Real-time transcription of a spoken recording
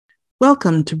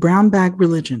Welcome to Brown Bag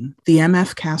Religion, the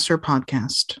MF CASR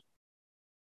podcast.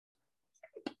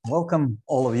 Welcome,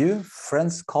 all of you,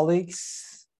 friends,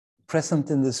 colleagues, present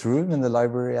in this room in the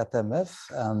library at MF,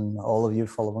 and all of you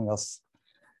following us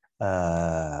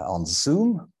on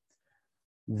Zoom.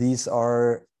 These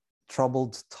are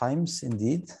troubled times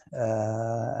indeed,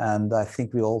 and I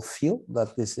think we all feel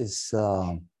that this is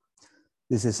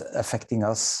affecting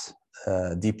us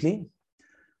deeply.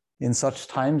 In such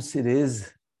times, it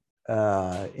is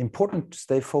important to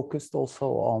stay focused also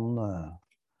on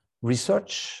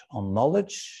research, on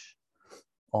knowledge,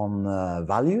 on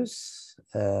values,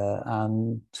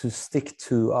 and to stick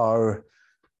to our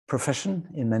profession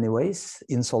in many ways,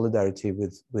 in solidarity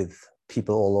with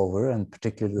people all over, and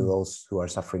particularly those who are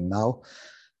suffering now.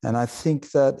 And I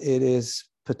think that it is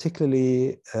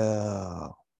particularly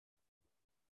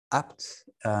apt,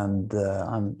 and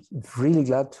I'm really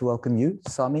glad to welcome you,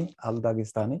 Sami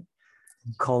Al-Daghistani,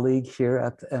 colleague here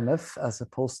at MF as a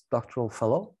postdoctoral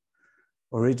fellow,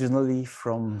 originally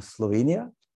from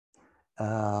Slovenia,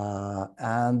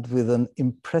 and with an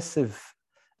impressive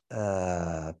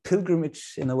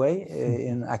pilgrimage in a way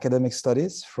in academic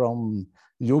studies from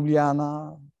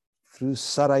Ljubljana through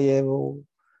Sarajevo,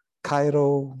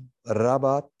 Cairo,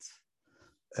 Rabat,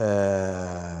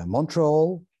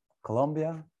 Montreal,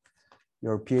 Colombia,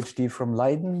 your PhD from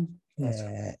Leiden,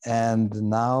 and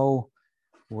now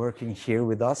working here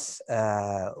with us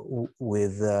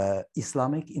with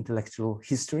Islamic intellectual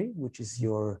history, which is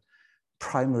your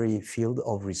primary field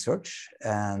of research.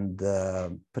 And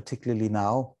particularly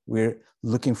now, we're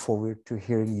looking forward to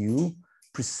hearing you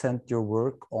present your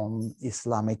work on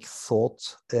Islamic thought,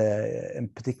 and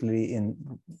particularly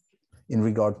in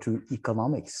regard to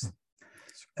economics.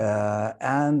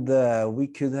 And we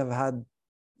could have had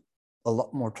a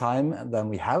lot more time than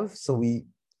we have, so we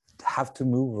have to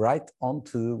move right on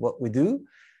to what we do.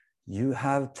 You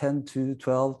have 10 to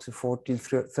 12 to 14,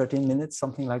 13 minutes,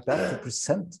 something like that, to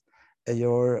present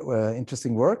your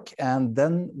interesting work. And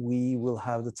then we will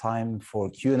have the time for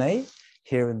Q&A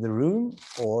here in the room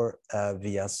or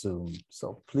via Zoom.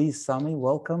 So please, Sami,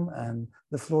 welcome, and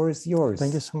the floor is yours.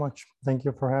 Thank you so much. Thank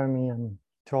you for having me, and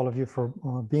to all of you for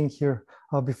being here.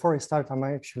 Before I start, I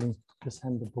might actually just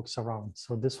hand the books around.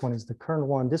 So this one is the current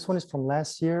one. This one is from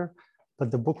last year, but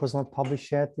the book was not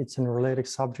published yet. It's in a related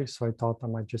subject, so I thought I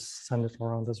might just send it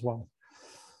around as well.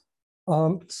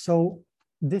 So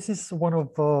this is one of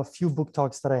a few book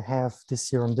talks that I have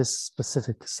this year on this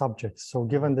specific subject. So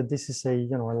given that this is a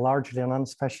largely an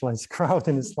unspecialized crowd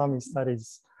in Islamic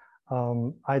studies,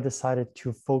 I decided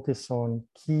to focus on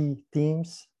key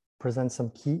themes, present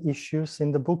some key issues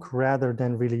in the book, rather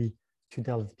than really to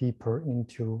delve deeper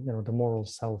into the moral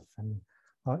self and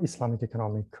Islamic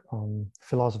economic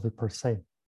philosophy per se.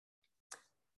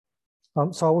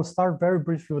 So I will start very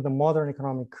briefly with the modern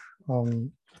economic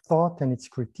thought and its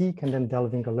critique, and then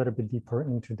delving a little bit deeper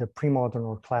into the pre-modern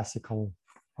or classical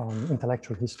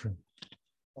intellectual history.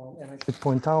 And I should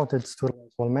point out, as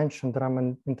well mentioned, that I'm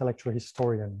an intellectual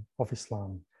historian of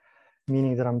Islam,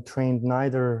 meaning that I'm trained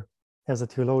neither as a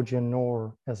theologian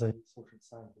nor as a social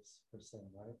scientist per se,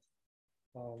 right?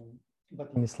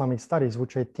 But in Islamic studies,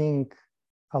 which I think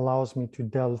allows me to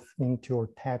delve into or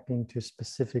tap into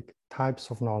specific types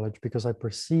of knowledge, because I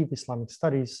perceive Islamic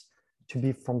studies to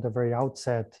be from the very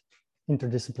outset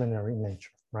interdisciplinary in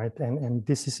nature, right? And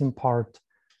this is in part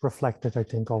reflected, I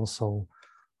think, also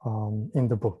in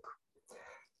the book.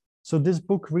 So this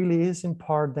book really is in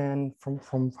part then,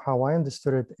 from how I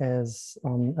understood it, as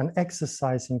an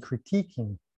exercise in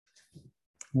critiquing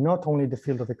not only the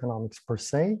field of economics per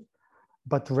se,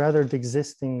 but rather the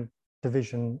existing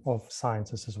division of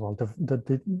sciences as well,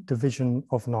 the division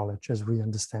of knowledge as we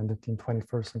understand it in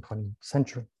 21st and 20th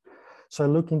century. So I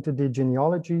look into the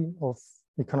genealogy of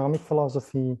economic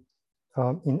philosophy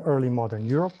in early modern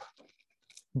Europe,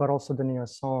 but also the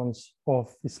naissance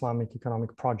of Islamic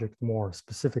economic project more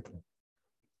specifically.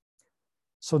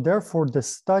 So therefore, the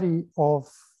study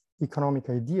of economic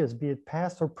ideas, be it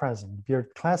past or present, be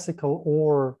it classical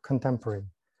or contemporary,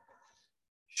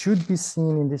 should be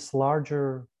seen in this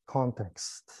larger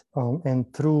context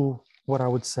and through what I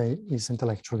would say is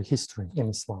intellectual history in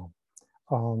Islam,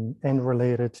 and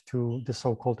related to the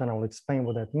so-called, and I'll explain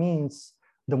what that means,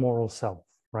 the moral self,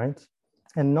 right?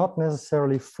 And not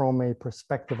necessarily from a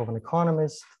perspective of an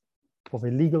economist, of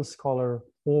a legal scholar,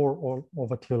 or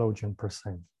of a theologian per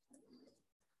se.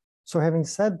 So having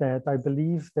said that, I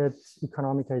believe that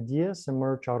economic ideas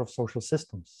emerge out of social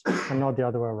systems and not the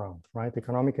other way around, right?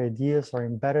 Economic ideas are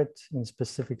embedded in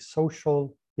specific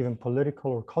social, even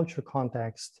political or cultural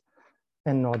context,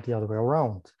 and not the other way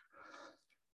around.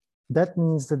 That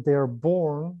means that they are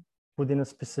born within a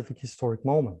specific historic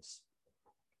moments.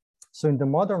 So in the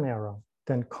modern era,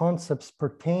 then concepts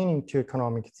pertaining to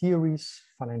economic theories,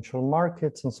 financial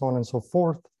markets, and so on and so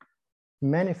forth,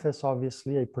 manifest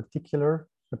obviously a particular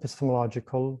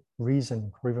epistemological reason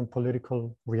or even political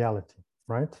reality,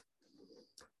 right?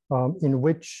 In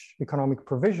which economic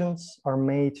provisions are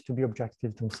made to be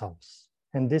objective themselves.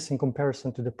 And this, in comparison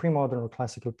to the pre-modern or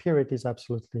classical period, is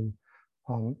absolutely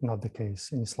not the case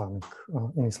in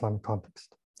Islamic context.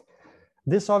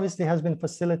 This obviously has been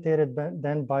facilitated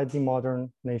then by the modern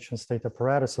nation-state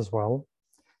apparatus as well.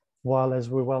 While, as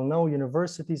we well know,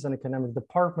 universities and academic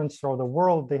departments throughout the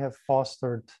world, they have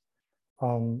fostered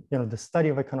the study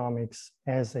of economics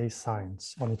as a science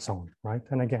on its own, right?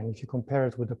 And again, if you compare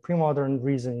it with the pre-modern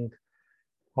reasoning,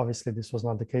 obviously this was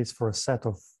not the case for a set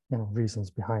of reasons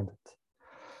behind it.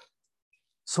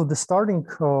 So the starting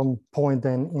point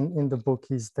then in the book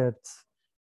is that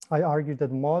I argue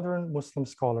that modern Muslim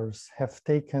scholars have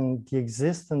taken the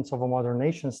existence of a modern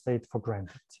nation state for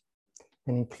granted,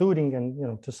 and including,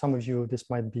 and to some of you, this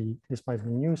might be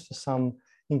news to some,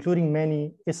 including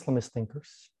many Islamist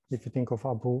thinkers. If you think of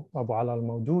Abu Ala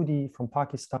al-Maududi from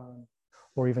Pakistan,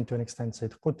 or even to an extent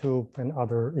Sayyid Qutb and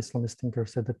other Islamist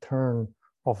thinkers at the turn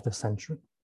of the century.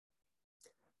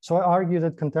 So I argue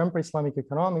that contemporary Islamic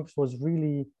economics was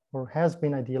really, or has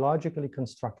been ideologically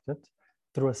constructed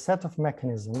through a set of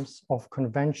mechanisms of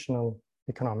conventional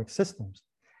economic systems.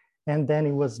 And then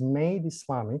it was made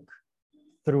Islamic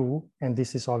through, and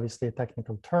this is obviously a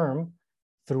technical term,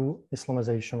 through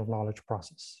Islamization of knowledge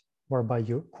process, whereby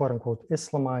you quote unquote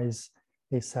Islamize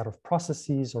a set of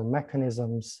processes or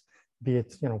mechanisms, be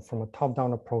it from a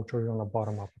top-down approach or on a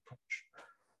bottom-up approach.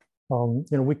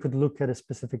 We could look at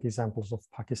specific examples of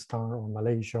Pakistan or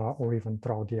Malaysia or even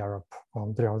throughout the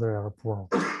Arab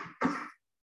world.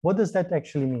 What does that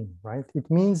actually mean, right? It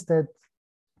means that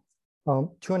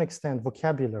to an extent,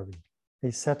 vocabulary,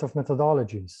 a set of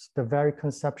methodologies, the very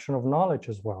conception of knowledge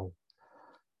as well,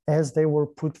 as they were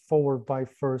put forward by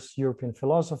first European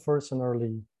philosophers and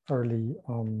early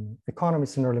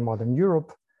economists in early modern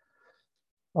Europe,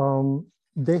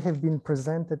 they have been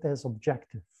presented as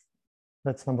objective.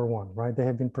 That's number one, right? They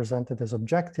have been presented as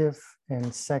objective,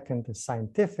 and second as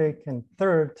scientific, and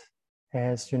third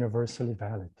as universally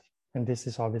valid. And this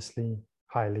is obviously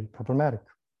highly problematic.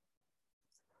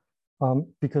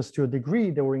 Because to a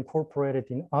degree, they were incorporated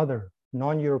in other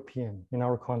non-European, in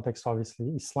our context, obviously,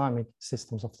 Islamic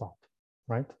systems of thought,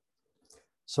 right?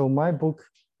 So my book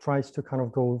tries to kind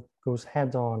of goes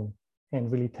head on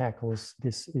and really tackles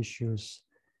these issues,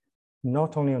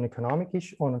 not only on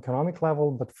economic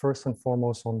level, but first and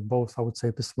foremost on both, I would say,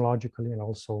 epistemologically and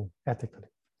also ethically.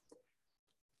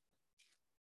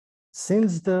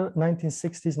 Since the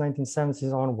 1960s,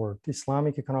 1970s onward, the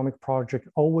Islamic economic project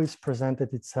always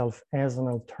presented itself as an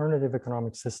alternative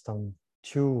economic system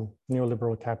to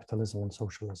neoliberal capitalism and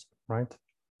socialism, right?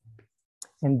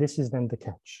 And this is then the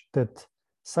catch, that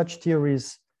such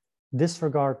theories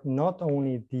disregard not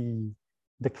only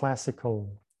the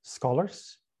classical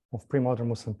scholars of pre-modern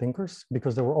Muslim thinkers,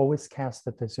 because they were always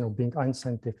casted as being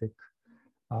unscientific,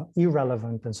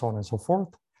 irrelevant, and so on and so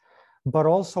forth, but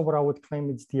also what I would claim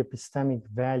is the epistemic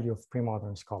value of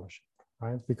pre-modern scholarship,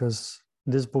 right? Because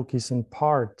this book is in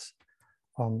part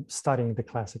studying the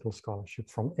classical scholarship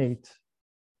from 8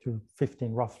 to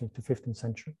 15, roughly to 15th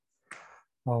century,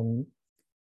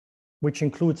 which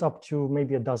includes up to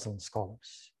maybe a dozen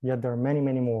scholars. Yet there are many,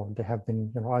 many more that have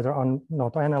been either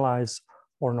not analyzed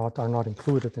or are not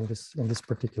included in this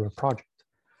particular project.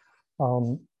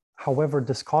 However,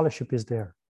 the scholarship is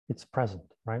there, it's present,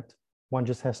 right? One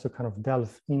just has to kind of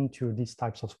delve into these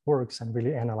types of works and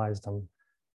really analyze them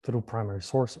through primary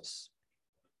sources.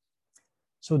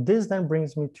 So this then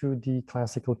brings me to the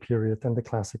classical period and the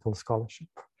classical scholarship.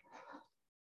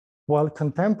 While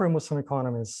contemporary Muslim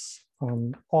economists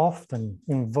often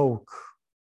invoke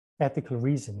ethical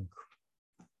reasoning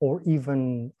or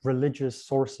even religious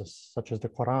sources such as the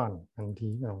Quran and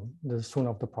the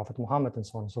Sunnah of the Prophet Muhammad and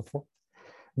so on and so forth,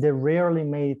 they rarely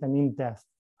made an in-depth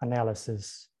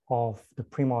analysis of the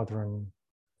pre-modern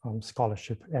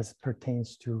scholarship as it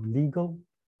pertains to legal,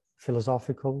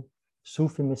 philosophical,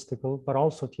 Sufi mystical, but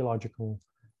also theological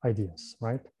ideas,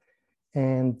 right?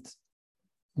 And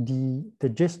the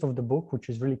gist of the book, which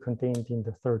is really contained in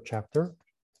the 3rd chapter,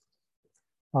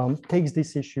 takes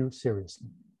this issue seriously,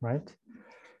 right?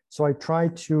 So I try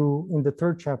to, in the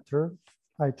 3rd chapter,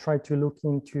 I try to look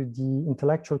into the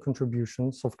intellectual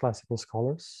contributions of classical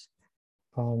scholars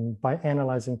by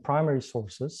analyzing primary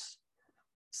sources.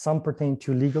 Some pertain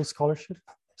to legal scholarship,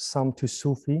 some to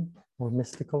Sufi or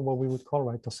mystical, what we would call,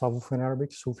 right, tasawwuf in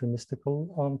Arabic, Sufi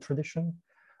mystical tradition,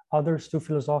 others too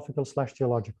philosophical /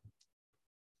 theological,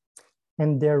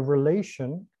 and their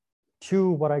relation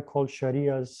to what I call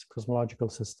Sharia's cosmological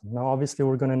system. Now, obviously,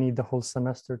 we're going to need the whole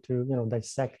semester to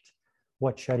dissect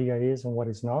what Sharia is and what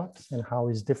is not, and how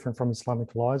it's different from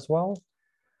Islamic law as well,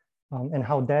 and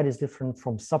how that is different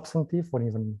from substantive or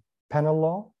even penal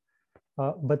law.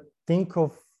 But think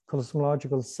of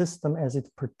cosmological system as it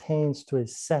pertains to a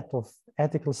set of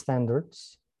ethical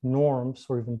standards, norms,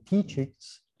 or even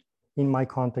teachings, in my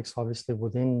context, obviously,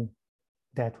 within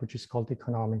that which is called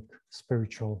economic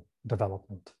spiritual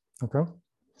development. Okay.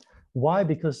 Why?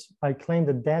 Because I claim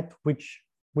that that which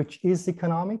is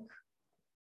economic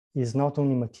is not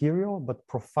only material, but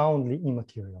profoundly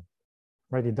immaterial,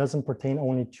 right? It doesn't pertain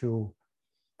only to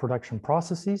production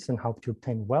processes and how to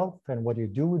obtain wealth and what you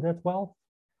do with that wealth,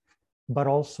 but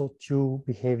also to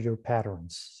behavior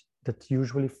patterns that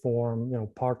usually form,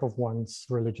 part of one's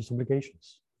religious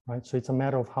obligations, right? So it's a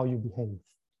matter of how you behave,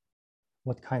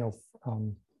 what kind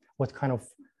of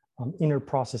inner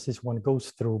processes one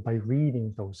goes through by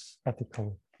reading those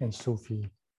ethical and Sufi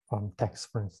texts,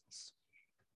 for instance.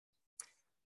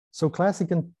 So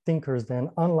classical thinkers then,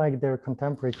 unlike their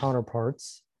contemporary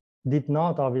counterparts, did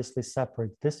not obviously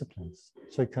separate disciplines.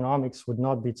 So economics would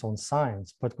not be its own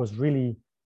science, but was really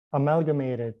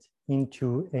amalgamated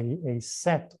into a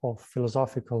set of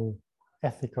philosophical,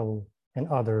 ethical, and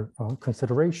other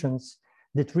considerations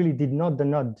that really did not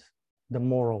denud the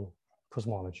moral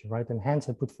cosmology, right? And hence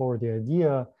I put forward the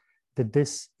idea that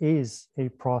this is a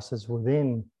process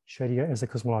within Sharia as a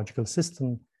cosmological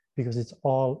system, because it's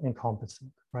all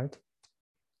encompassing, right?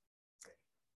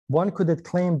 One could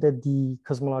claim that the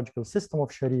cosmological system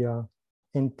of Sharia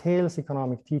entails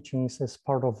economic teachings as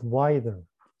part of wider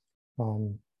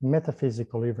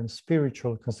metaphysical, even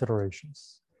spiritual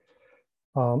considerations,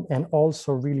 and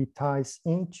also really ties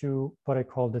into what I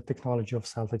call the technology of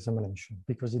self-examination,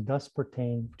 because it does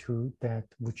pertain to that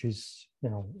which is,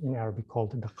 in Arabic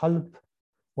called the qalb,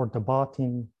 or the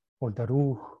batin, or the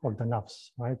ruh, or the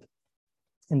nafs, right?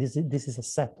 And this is a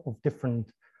set of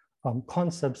different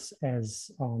concepts, as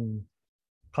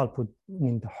qalb would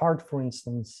mean the heart, for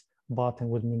instance, batin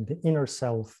would mean the inner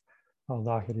self,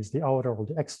 zahir is the outer or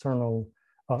the external,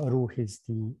 ruh is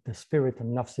the spirit,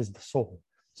 and nafs is the soul.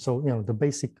 So, the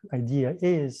basic idea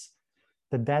is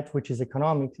that that which is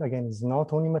economic, again, is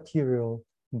not only material,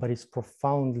 but is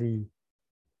profoundly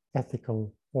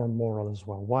ethical or moral as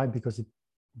well. Why? Because it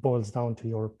boils down to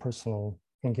your personal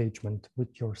engagement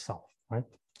with yourself, right?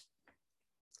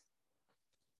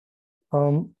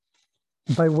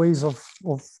 By ways of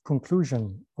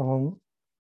conclusion,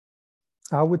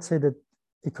 I would say that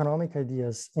economic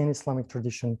ideas in Islamic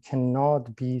tradition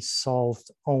cannot be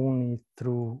solved only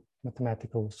through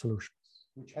mathematical solutions,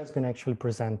 which has been actually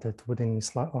presented within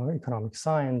economic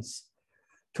science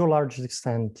to a large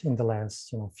extent in the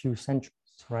last few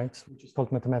centuries, right? Which is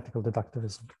called mathematical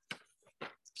deductivism.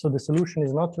 So the solution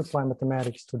is not to apply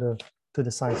mathematics to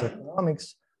the science of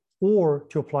economics, or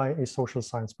to apply a social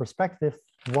science perspective.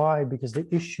 Why? Because the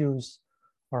issues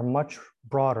are much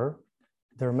broader,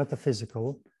 they're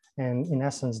metaphysical, and in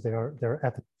essence, they're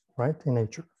ethical, right, in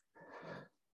nature.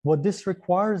 What this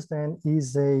requires then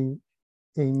is a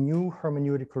new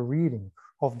hermeneutical reading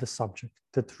of the subject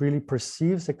that really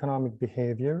perceives economic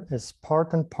behavior as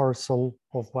part and parcel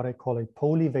of what I call a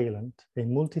polyvalent, a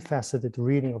multifaceted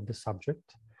reading of the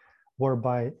subject,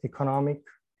 whereby economic,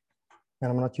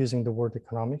 and I'm not using the word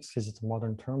economics because it's a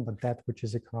modern term, but that which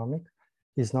is economic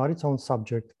is not its own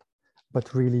subject,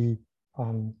 but really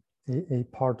a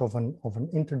part of an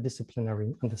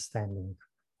interdisciplinary understanding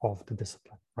of the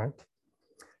discipline, right?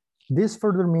 This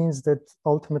further means that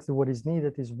ultimately what is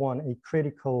needed is, one, a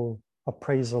critical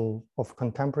appraisal of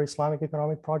contemporary Islamic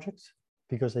economic projects,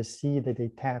 because I see that they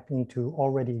tap into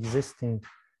already existing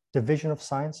division of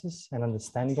sciences and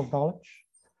understanding of knowledge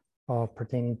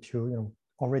pertaining to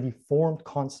already formed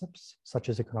concepts such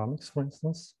as economics, for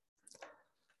instance.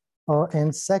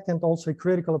 And second, also a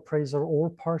critical appraisal or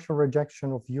partial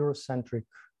rejection of Eurocentric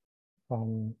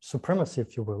supremacy,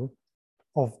 if you will,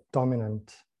 of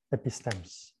dominant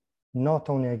epistemes, not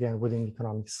only again within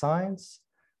economic science,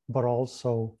 but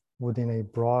also within a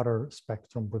broader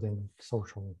spectrum within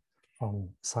social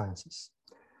sciences.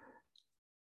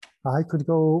 I could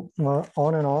go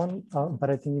on and on, but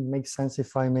I think it makes sense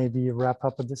if I maybe wrap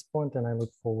up at this point, and I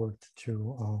look forward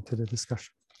to the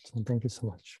discussion. So thank you so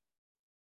much.